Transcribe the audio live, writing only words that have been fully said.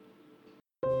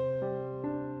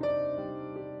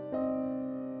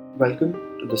Welcome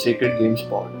to the Sacred Games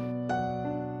Pod.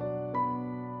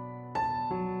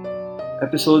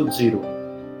 Episode 0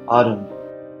 Arand.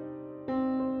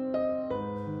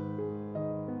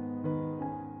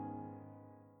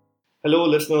 Hello,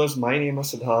 listeners. My name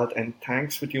is Siddharth, and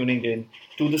thanks for tuning in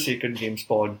to the Sacred Games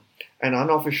Pod, an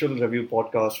unofficial review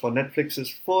podcast for Netflix's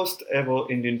first ever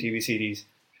Indian TV series.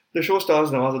 The show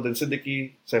stars Nawazuddin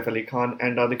Siddiqui, Saif Ali Khan,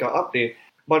 and Radhika Apte,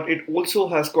 but it also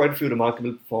has quite a few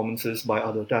remarkable performances by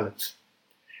other talents.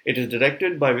 It is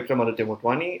directed by Vikramaditya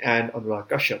Motwani and Anurag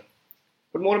Kashyap.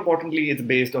 But more importantly, it's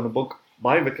based on a book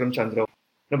by Vikram Chandra.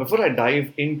 Now, before I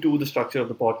dive into the structure of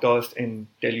the podcast and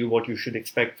tell you what you should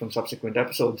expect from subsequent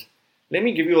episodes, let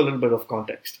me give you a little bit of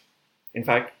context. In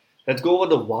fact, let's go over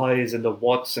the whys and the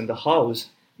whats and the hows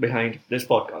behind this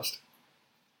podcast.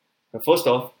 Now, first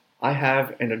off, I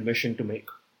have an admission to make.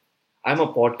 I'm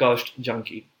a podcast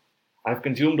junkie. I've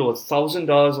consumed over 1,000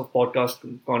 hours of podcast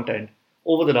content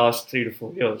over the last 3 to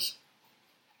 4 years.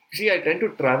 You see, I tend to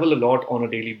travel a lot on a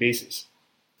daily basis.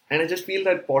 And I just feel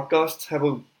that podcasts have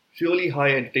a really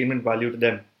high entertainment value to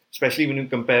them, especially when you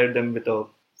compare them with a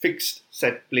fixed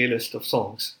set playlist of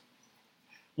songs.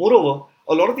 Moreover,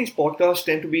 a lot of these podcasts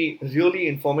tend to be really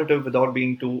informative without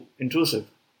being too intrusive,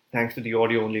 thanks to the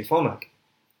audio-only format.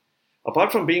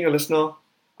 Apart from being a listener,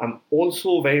 I'm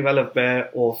also very well aware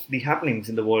of the happenings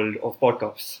in the world of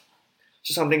podcasts.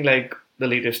 So something like the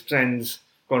latest trends,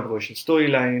 controversial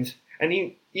storylines,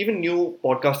 and even new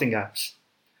podcasting apps.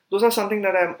 Those are something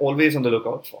that I'm always on the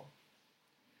lookout for.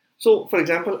 So, for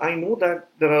example, I know that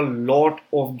there are a lot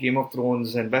of Game of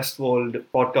Thrones and Westworld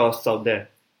podcasts out there,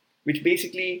 which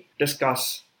basically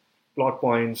discuss plot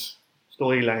points,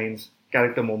 storylines,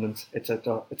 character moments,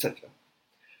 etc., etc.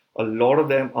 A lot of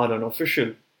them are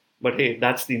unofficial, but hey,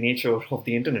 that's the nature of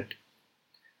the internet.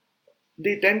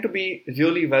 They tend to be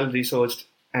really well researched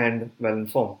and well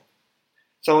informed.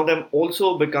 Some of them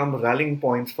also become rallying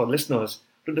points for listeners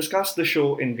to discuss the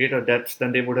show in greater depth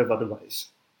than they would have otherwise.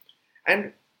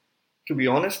 And to be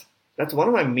honest, that's one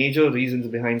of my major reasons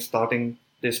behind starting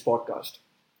this podcast.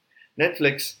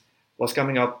 Netflix was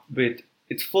coming up with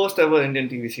its first ever Indian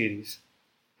TV series.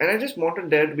 And I just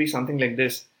wanted there to be something like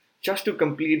this just to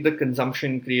complete the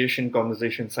consumption creation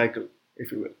conversation cycle,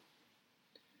 if you will.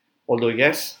 Although,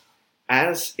 yes,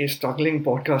 as a struggling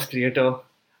podcast creator,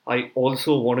 I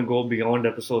also want to go beyond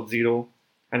episode 0,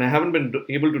 and I haven't been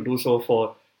able to do so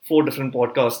for 4 different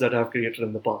podcasts that I've created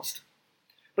in the past.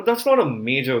 But that's not a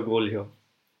major goal here.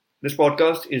 This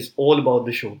podcast is all about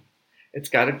the show. Its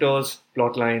characters,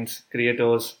 plot lines,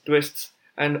 creators, twists,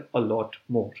 and a lot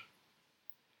more.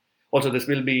 Also, this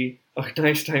will be a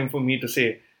nice time for me to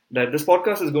say that this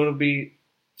podcast is going to be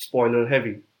spoiler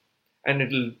heavy, and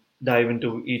it'll dive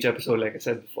into each episode like I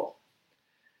said before.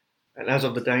 And as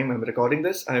of the time I'm recording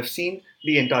this, I have seen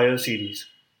the entire series.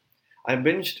 I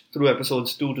binged through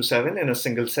episodes 2 to 7 in a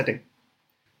single setting.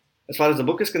 As far as the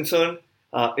book is concerned,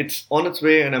 it's on its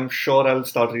way and I'm sure I'll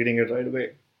start reading it right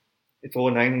away. It's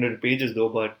over 900 pages though,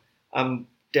 but I'm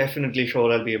definitely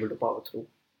sure I'll be able to power through.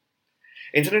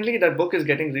 Incidentally, that book is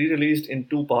getting re-released in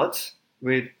 2 parts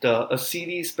with a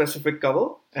series-specific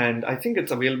cover, and I think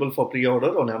it's available for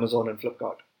pre-order on Amazon and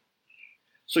Flipkart.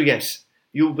 So yes,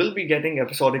 you will be getting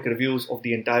episodic reviews of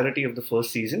the entirety of the first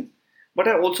season, but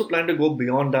I also plan to go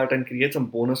beyond that and create some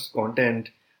bonus content,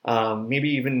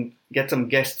 maybe even get some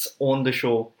guests on the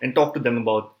show and talk to them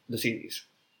about the series.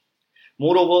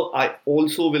 Moreover, I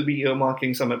also will be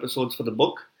earmarking some episodes for the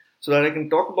book so that I can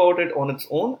talk about it on its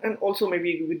own and also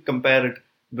maybe we compare it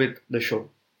with the show.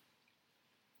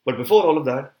 But before all of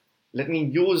that, let me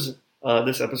use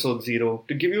this episode 0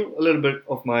 to give you a little bit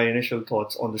of my initial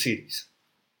thoughts on the series.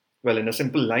 Well, in a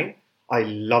simple line, I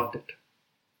loved it.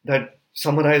 That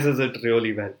summarizes it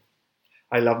really well.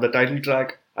 I love the title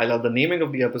track, I love the naming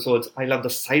of the episodes, I love the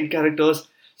side characters.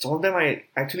 Some of them I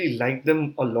actually like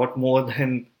them a lot more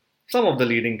than some of the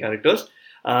leading characters.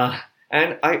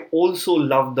 And I also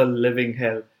love the living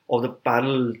hell of the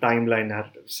parallel timeline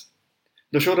narratives.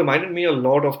 The show reminded me a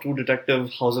lot of True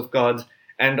Detective, House of Cards,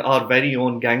 and our very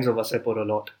own Gangs of Wasseypur a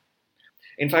lot.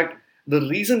 In fact, the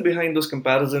reason behind those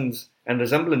comparisons and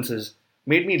resemblances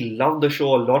made me love the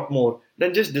show a lot more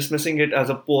than just dismissing it as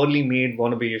a poorly made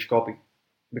wannabe-ish copy,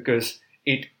 because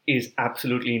it is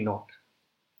absolutely not.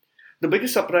 The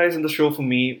biggest surprise in the show for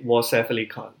me was Saif Ali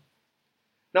Khan.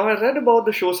 Now, I read about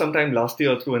the show sometime last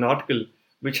year through an article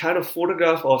which had a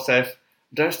photograph of Saif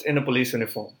dressed in a police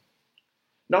uniform.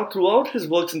 Now, throughout his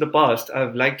works in the past,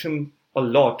 I've liked him a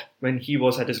lot when he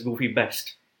was at his goofy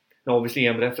best. Now, obviously,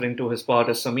 I'm referring to his part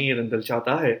as Sameer in Dil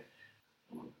Chahta Hai,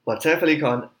 but Saif Ali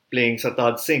Khan playing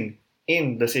Sartaj Singh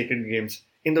in The Sacred Games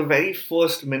in the very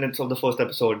first minutes of the first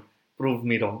episode proved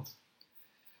me wrong.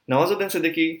 Nawazuddin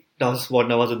Siddiqui does what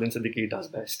Nawazuddin Siddiqui does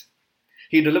best.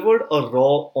 He delivered a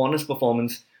raw, honest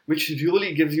performance which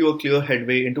really gives you a clear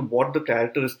headway into what the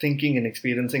character is thinking and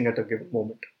experiencing at a given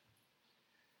moment.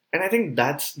 And I think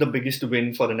that's the biggest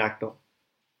win for an actor.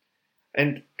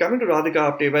 And coming to Radhika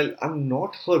Apte, well, I'm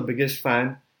not her biggest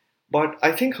fan, but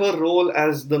I think her role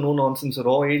as the no nonsense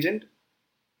raw agent,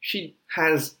 she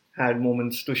has had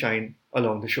moments to shine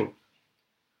along the show.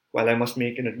 While I must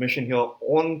make an admission here,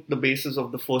 on the basis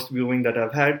of the first viewing that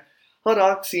I've had, her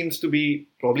arc seems to be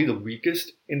probably the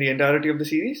weakest in the entirety of the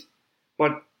series.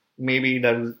 But maybe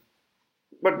that,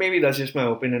 but maybe that's just my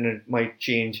opinion. It might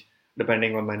change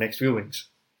depending on my next viewings.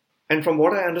 And from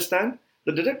what I understand,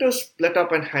 the directors split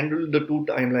up and handled the two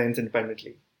timelines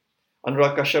independently.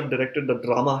 Anurag Kashyap directed the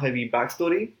drama-heavy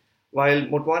backstory, while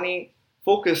Motwani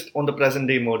focused on the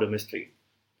present-day murder mystery.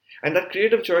 And that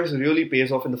creative choice really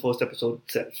pays off in the first episode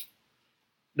itself.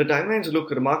 The timelines look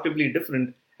remarkably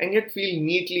different and yet feel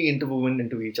neatly interwoven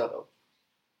into each other.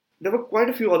 There were quite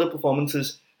a few other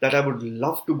performances that I would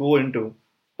love to go into,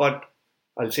 but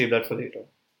I'll save that for later.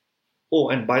 Oh,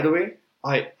 and by the way,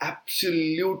 I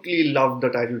absolutely loved the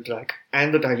title track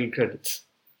and the title credits.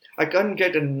 I can't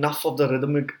get enough of the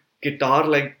rhythmic guitar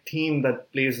like theme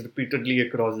that plays repeatedly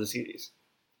across the series.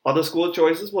 Other score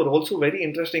choices were also very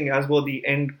interesting, as were the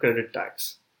end credit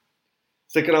tags.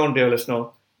 Stick around, dear listener.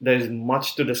 There is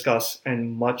much to discuss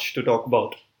and much to talk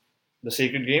about. The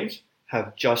Sacred Games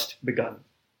have just begun.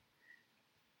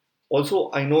 Also,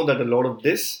 I know that a lot of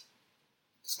this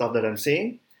stuff that I'm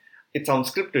saying, it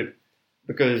sounds scripted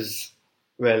because,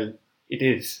 well, it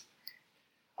is.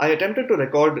 I attempted to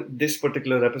record this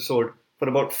particular episode for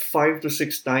about 5 to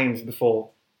 6 times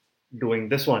before doing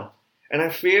this one, and I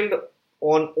failed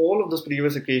on all of those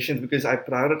previous occasions because I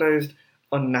prioritized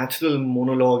a natural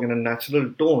monologue and a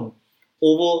natural tone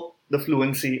over the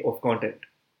fluency of content.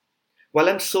 While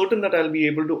I'm certain that I'll be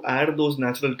able to add those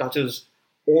natural touches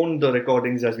on the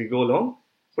recordings as we go along,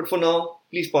 but for now,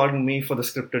 please pardon me for the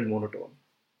scripted monotone.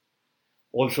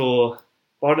 Also,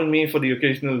 pardon me for the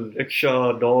occasional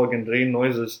rickshaw, dog, and rain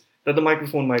noises that the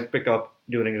microphone might pick up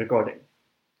during recording.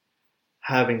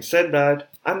 Having said that,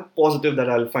 I'm positive that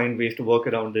I'll find ways to work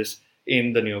around this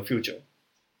in the near future.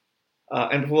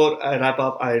 And before I wrap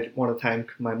up, I want to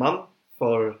thank my mum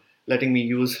for letting me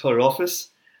use her office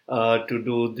to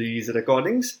do these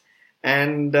recordings.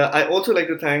 And I also like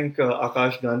to thank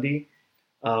Akash Gandhi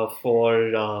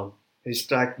for his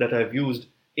track that I've used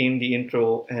in the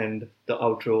intro and the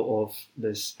outro of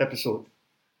this episode.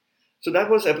 So that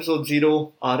was episode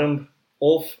 0, Arambh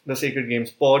of the Sacred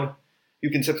Games Pod. You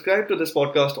can subscribe to this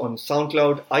podcast on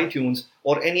SoundCloud, iTunes,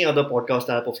 or any other podcast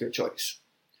app of your choice.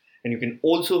 And you can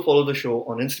also follow the show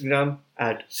on Instagram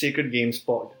at Sacred Games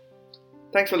Pod.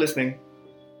 Thanks for listening.